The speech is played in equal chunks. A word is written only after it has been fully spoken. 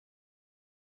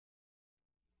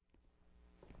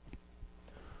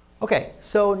Okay,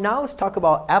 so now let's talk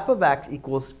about f of x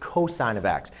equals cosine of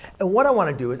x. And what I want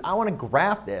to do is I want to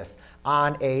graph this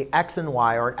on a x and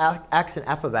y, or an x and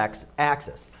f of x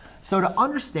axis. So to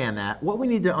understand that, what we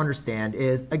need to understand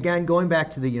is, again, going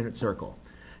back to the unit circle.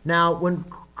 Now, when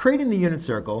creating the unit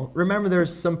circle, remember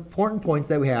there's some important points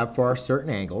that we have for our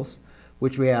certain angles,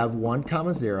 which we have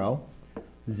 1, 0,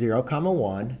 0,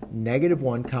 1, negative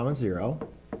 1, 0,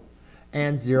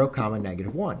 and 0,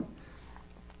 negative 1.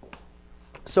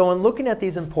 So when looking at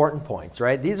these important points,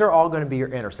 right, these are all going to be your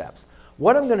intercepts.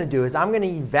 What I'm going to do is I'm going to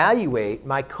evaluate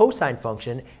my cosine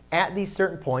function at these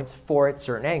certain points for its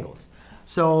certain angles.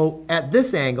 So at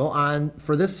this angle,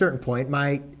 for this certain point,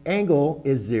 my angle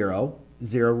is 0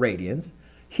 radians.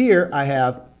 Here I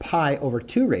have pi over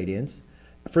 2 radians.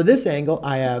 For this angle,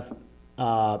 I have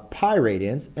pi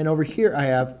radians. And over here, I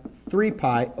have 3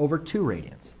 pi over 2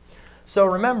 radians. So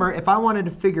remember, if I wanted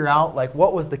to figure out like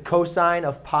what was the cosine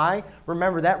of pi,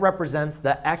 remember that represents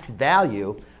the x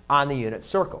value on the unit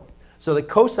circle. So the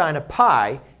cosine of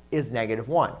pi is negative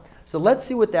 1. So let's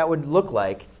see what that would look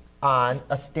like on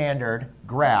a standard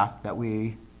graph that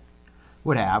we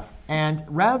would have. And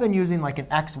rather than using like an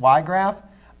xy graph,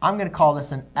 I'm going to call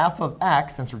this an f of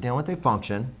x, since we're dealing with a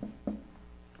function,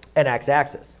 an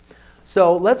x-axis.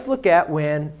 So let's look at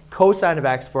when cosine of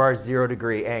x for our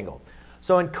 0-degree angle.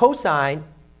 So in cosine,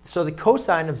 so the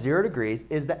cosine of 0 degrees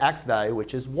is the x value,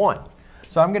 which is 1.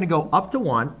 So I'm going to go up to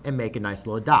 1 and make a nice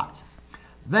little dot.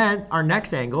 Then our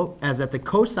next angle, as at the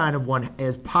cosine of 1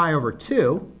 is pi over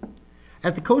 2.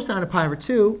 At the cosine of pi over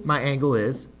 2, my angle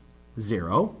is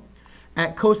 0.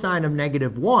 At cosine of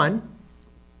negative 1,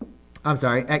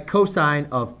 at cosine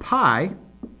of pi,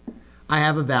 I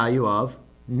have a value of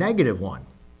negative 1.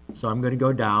 So I'm going to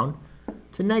go down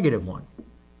to negative 1.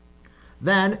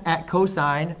 Then at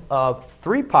cosine of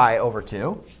 3 pi over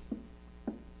 2,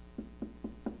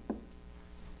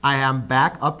 I am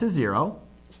back up to 0,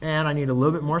 and I need a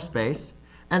little bit more space.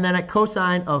 And then at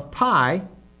cosine of pi,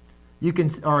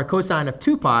 or cosine of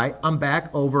 2 pi, I'm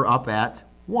back over up at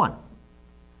 1.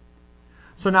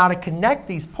 So now to connect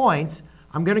these points,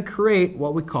 I'm going to create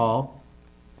what we call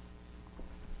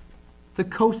the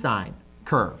cosine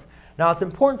curve. Now it's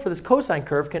important for this cosine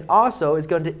curve is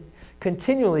going to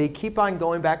continually keep on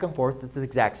going back and forth with the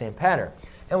exact same pattern.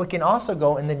 And we can also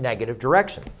go in the negative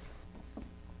direction.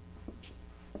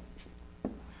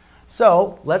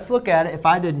 So let's look at it. If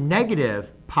I did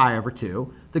negative pi over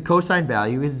 2, the cosine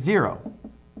value is 0.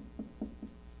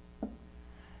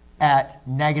 At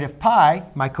negative pi,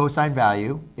 my cosine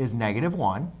value is negative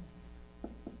 1.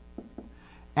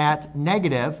 At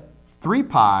negative 3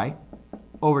 pi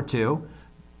over 2,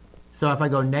 so if I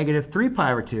go negative 3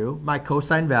 pi over 2, my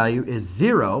cosine value is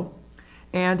 0.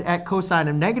 And at cosine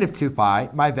of negative 2 pi,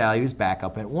 my value is back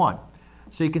up at 1.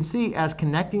 So you can see as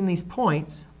connecting these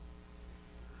points,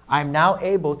 I'm now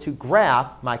able to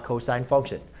graph my cosine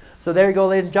function. So there you go,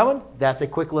 ladies and gentlemen. That's a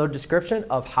quick little description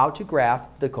of how to graph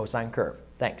the cosine curve.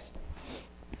 Thanks.